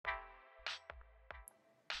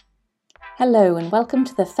Hello and welcome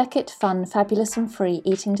to the Feck It Fun, Fabulous and Free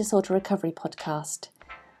Eating Disorder Recovery podcast.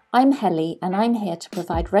 I'm Helly and I'm here to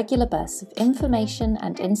provide regular bursts of information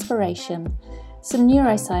and inspiration, some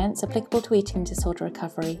neuroscience applicable to eating disorder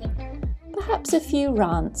recovery, perhaps a few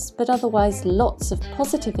rants, but otherwise lots of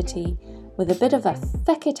positivity with a bit of a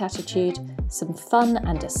feck it attitude, some fun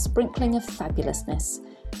and a sprinkling of fabulousness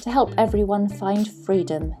to help everyone find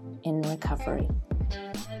freedom in recovery.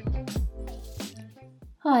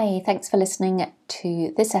 Hi, thanks for listening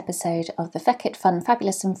to this episode of the Feck It Fun,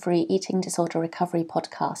 Fabulous and Free Eating Disorder Recovery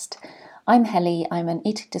podcast. I'm Helly, I'm an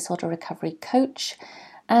eating disorder recovery coach,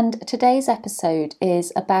 and today's episode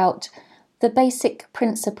is about the basic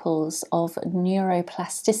principles of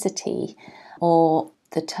neuroplasticity, or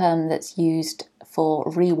the term that's used for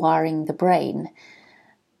rewiring the brain,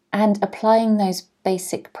 and applying those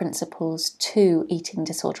basic principles to eating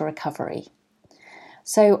disorder recovery.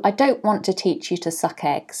 So I don't want to teach you to suck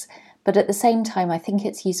eggs, but at the same time I think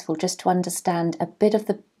it's useful just to understand a bit of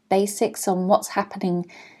the basics on what's happening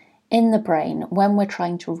in the brain when we're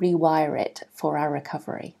trying to rewire it for our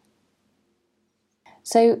recovery.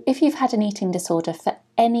 So if you've had an eating disorder for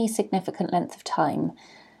any significant length of time,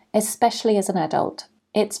 especially as an adult,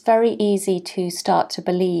 it's very easy to start to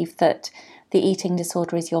believe that the eating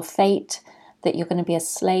disorder is your fate, that you're going to be a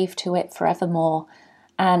slave to it forevermore,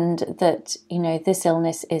 and that, this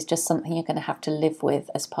illness is just something you're going to have to live with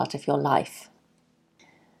as part of your life.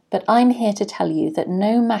 But I'm here to tell you that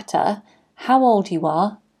no matter how old you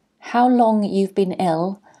are, how long you've been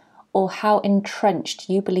ill, or how entrenched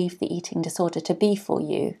you believe the eating disorder to be for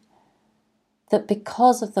you, that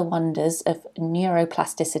because of the wonders of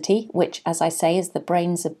neuroplasticity, which, as I say, is the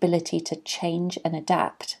brain's ability to change and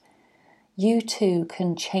adapt, you too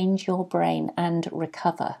can change your brain and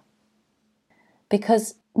recover.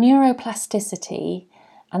 Because neuroplasticity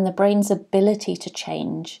and the brain's ability to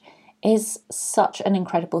change is such an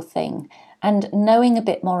incredible thing, and knowing a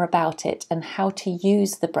bit more about it and how to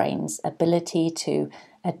use the brain's ability to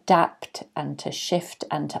adapt and to shift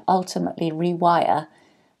and to ultimately rewire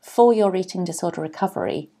for your eating disorder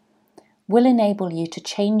recovery will enable you to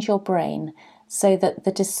change your brain so that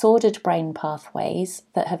the disordered brain pathways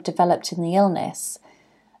that have developed in the illness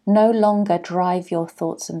no longer drive your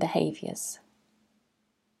thoughts and behaviours.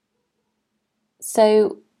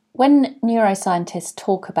 So when neuroscientists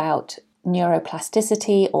talk about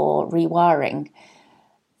neuroplasticity or rewiring,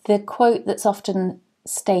 the quote that's often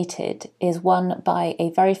stated is one by a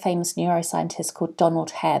very famous neuroscientist called Donald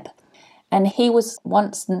Hebb. And he was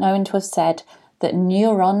once known to have said that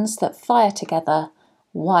neurons that fire together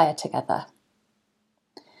wire together.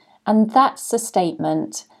 And that's a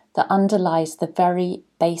statement that underlies the very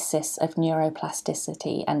basis of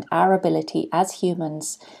neuroplasticity and our ability as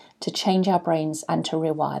humans to change our brains and to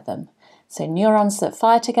rewire them. So neurons that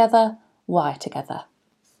fire together, wire together.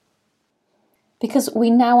 Because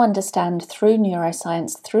we now understand through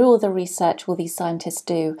neuroscience, through all the research all these scientists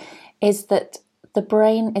do, is that the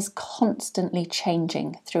brain is constantly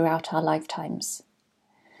changing throughout our lifetimes.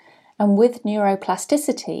 And with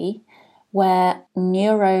neuroplasticity, where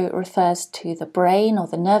neuro refers to the brain or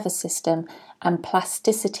the nervous system, and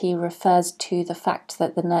plasticity refers to the fact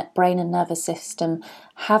that the brain and nervous system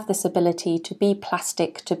have this ability to be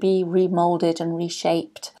plastic, to be remolded and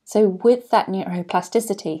reshaped. So with that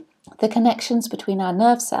neuroplasticity, the connections between our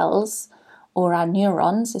nerve cells, or our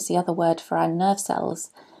neurons is the other word for our nerve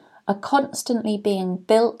cells, are constantly being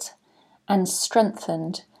built and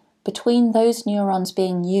strengthened between those neurons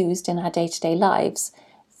being used in our day-to-day lives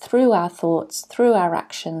through our thoughts, through our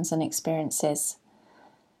actions and experiences.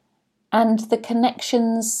 And the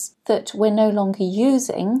connections that we're no longer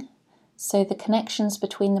using, so the connections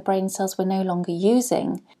between the brain cells we're no longer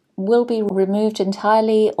using, will be removed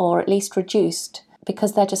entirely or at least reduced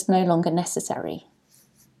because they're just no longer necessary.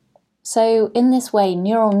 So in this way,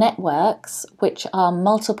 neural networks, which are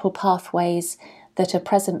multiple pathways that are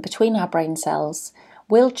present between our brain cells,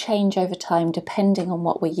 will change over time depending on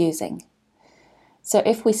what we're using. So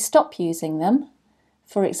if we stop using them,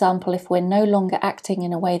 for example, if we're no longer acting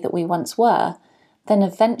in a way that we once were, then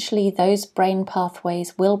eventually those brain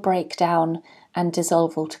pathways will break down and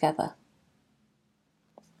dissolve altogether.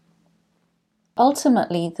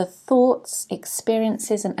 Ultimately, the thoughts,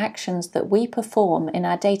 experiences and actions that we perform in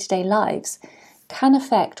our day-to-day lives can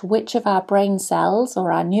affect which of our brain cells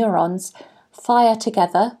or our neurons fire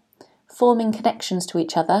together, forming connections to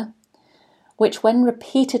each other, which when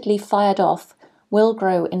repeatedly fired off will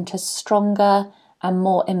grow into stronger and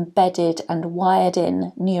more embedded and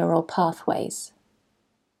wired-in neural pathways.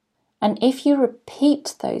 And if you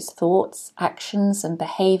repeat those thoughts, actions and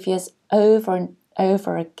behaviours over and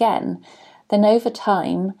over again, then over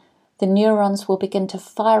time the neurons will begin to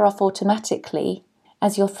fire off automatically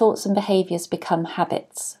as your thoughts and behaviours become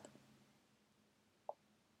habits.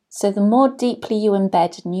 So the more deeply you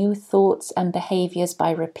embed new thoughts and behaviours by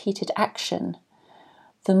repeated action,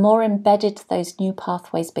 the more embedded those new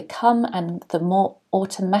pathways become, and the more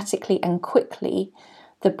automatically and quickly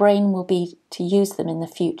the brain will be to use them in the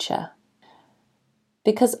future.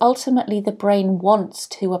 Because ultimately the brain wants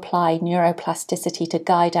to apply neuroplasticity to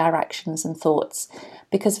guide our actions and thoughts.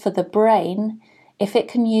 Because for the brain, if it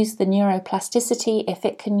can use the neuroplasticity, if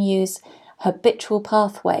it can use habitual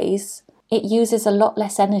pathways, it uses a lot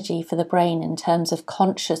less energy for the brain in terms of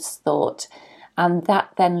conscious thought, and that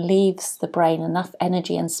then leaves the brain enough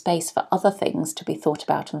energy and space for other things to be thought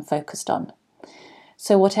about and focused on.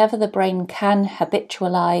 So whatever the brain can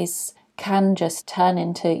habitualize, can just turn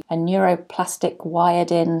into a neuroplastic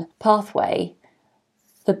wired-in pathway,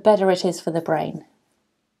 the better it is for the brain.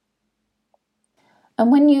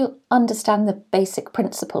 And when you understand the basic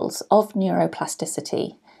principles of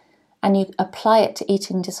neuroplasticity and you apply it to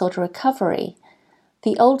eating disorder recovery,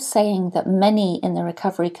 the old saying that many in the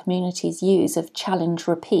recovery communities use of challenge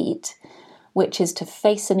repeat, which is to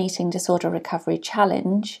face an eating disorder recovery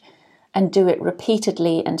challenge and do it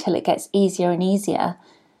repeatedly until it gets easier and easier,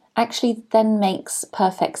 actually then makes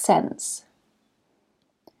perfect sense.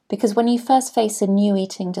 Because when you first face a new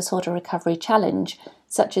eating disorder recovery challenge,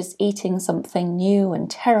 such as eating something new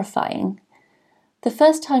and terrifying, the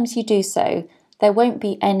first times you do so, there won't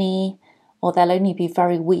be any, or there'll only be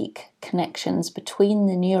very weak connections between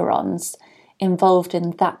the neurons involved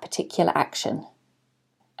in that particular action.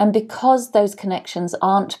 And because those connections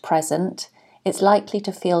aren't present, it's likely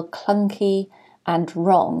to feel clunky and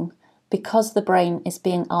wrong, because the brain is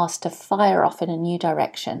being asked to fire off in a new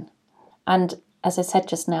direction. And as I said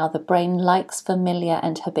just now, the brain likes familiar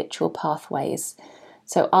and habitual pathways.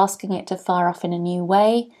 So asking it to fire off in a new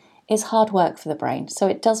way is hard work for the brain. So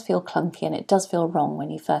it does feel clunky and it does feel wrong when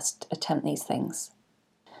you first attempt these things.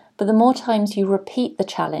 But the more times you repeat the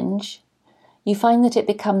challenge, you find that it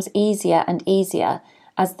becomes easier and easier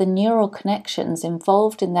as the neural connections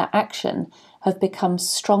involved in that action have become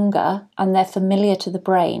stronger and they're familiar to the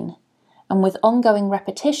brain. And with ongoing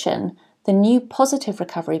repetition, the new positive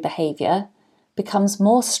recovery behaviour becomes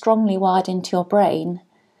more strongly wired into your brain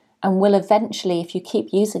and will eventually, if you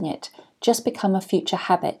keep using it, just become a future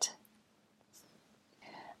habit.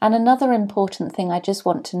 And another important thing I just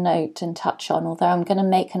want to note and touch on, although I'm going to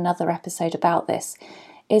make another episode about this,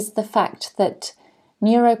 is the fact that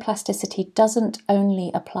neuroplasticity doesn't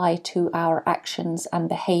only apply to our actions and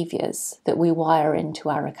behaviours that we wire into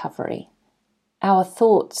our recovery. Our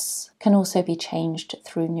thoughts can also be changed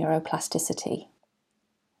through neuroplasticity.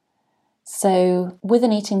 So with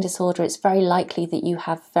an eating disorder, it's very likely that you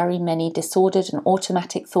have very many disordered and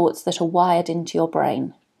automatic thoughts that are wired into your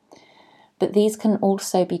brain. But these can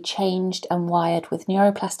also be changed and wired with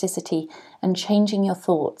neuroplasticity, and changing your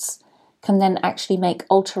thoughts can then actually make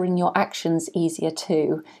altering your actions easier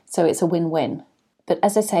too. So it's a win-win. But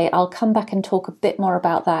as I say, I'll come back and talk a bit more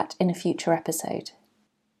about that in a future episode.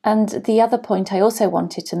 And the other point I also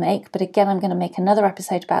wanted to make, but again I'm going to make another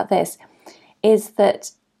episode about this, is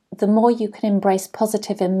that the more you can embrace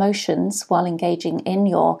positive emotions while engaging in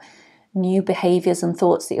your new behaviours and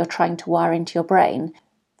thoughts that you're trying to wire into your brain,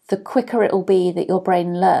 the quicker it will be that your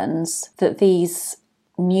brain learns that these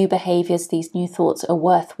new behaviours, these new thoughts are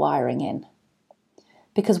worth wiring in.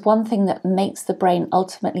 Because one thing that makes the brain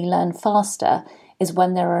ultimately learn faster is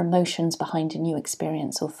when there are emotions behind a new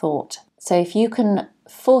experience or thought. So if you can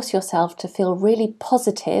force yourself to feel really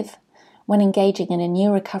positive when engaging in a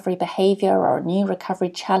new recovery behaviour or a new recovery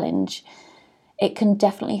challenge, it can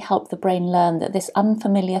definitely help the brain learn that this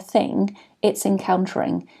unfamiliar thing it's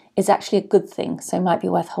encountering is actually a good thing, so might be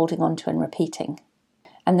worth holding on to and repeating.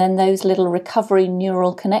 And then those little recovery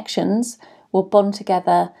neural connections will bond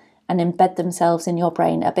together and embed themselves in your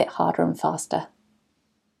brain a bit harder and faster.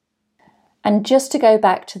 And just to go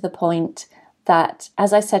back to the point that,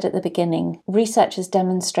 as I said at the beginning, research has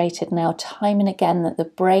demonstrated now time and again that the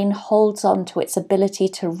brain holds on to its ability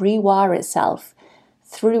to rewire itself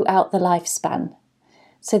throughout the lifespan.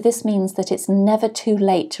 So this means that it's never too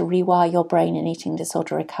late to rewire your brain in eating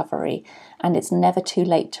disorder recovery, and it's never too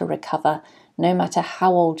late to recover, no matter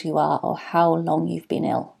how old you are or how long you've been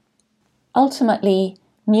ill. Ultimately,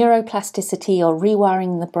 neuroplasticity or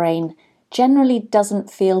rewiring the brain generally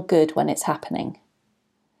doesn't feel good when it's happening.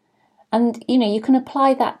 And, you can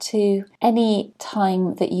apply that to any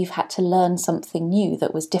time that you've had to learn something new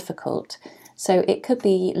that was difficult. So it could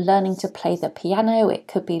be learning to play the piano, it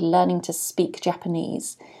could be learning to speak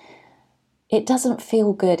Japanese. It doesn't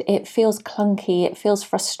feel good. It feels clunky. It feels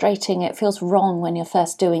frustrating. It feels wrong when you're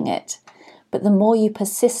first doing it. But the more you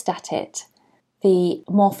persist at it, the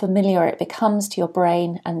more familiar it becomes to your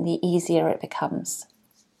brain and the easier it becomes.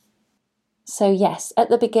 So yes, at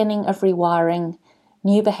the beginning of rewiring,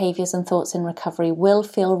 new behaviours and thoughts in recovery will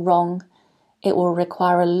feel wrong. It will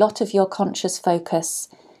require a lot of your conscious focus.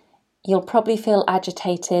 You'll probably feel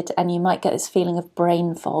agitated and you might get this feeling of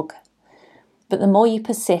brain fog. But the more you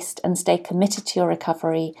persist and stay committed to your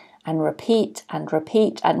recovery and repeat and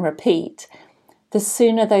repeat and repeat, the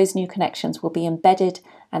sooner those new connections will be embedded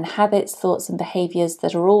and habits, thoughts and behaviours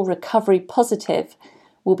that are all recovery positive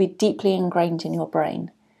will be deeply ingrained in your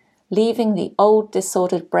brain, leaving the old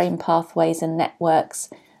disordered brain pathways and networks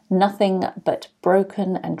nothing but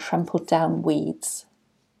broken and trampled down weeds.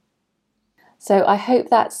 So I hope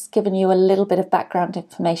that's given you a little bit of background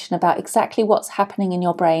information about exactly what's happening in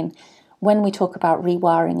your brain when we talk about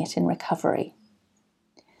rewiring it in recovery.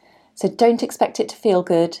 So don't expect it to feel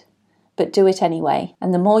good, but do it anyway.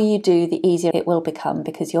 And the more you do, the easier it will become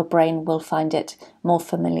because your brain will find it more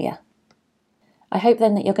familiar. I hope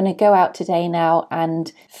then that you're going to go out today now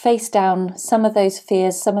and face down some of those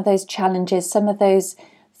fears, some of those challenges, some of those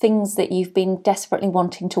things that you've been desperately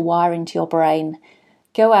wanting to wire into your brain.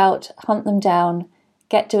 Go out, hunt them down,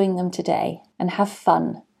 get doing them today, and have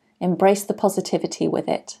fun. Embrace the positivity with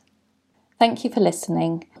it. Thank you for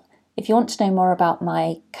listening. If you want to know more about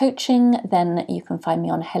my coaching, then you can find me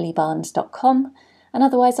on hellybarnes.com. And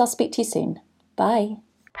otherwise, I'll speak to you soon. Bye.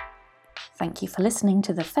 Thank you for listening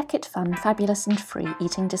to the Feck It Fun, Fabulous and Free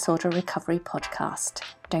Eating Disorder Recovery podcast.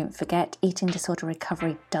 Don't forget, eating disorder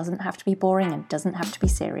recovery doesn't have to be boring and doesn't have to be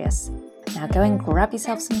serious. Now go and grab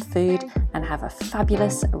yourself some food and have a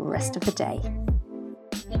fabulous rest of the day.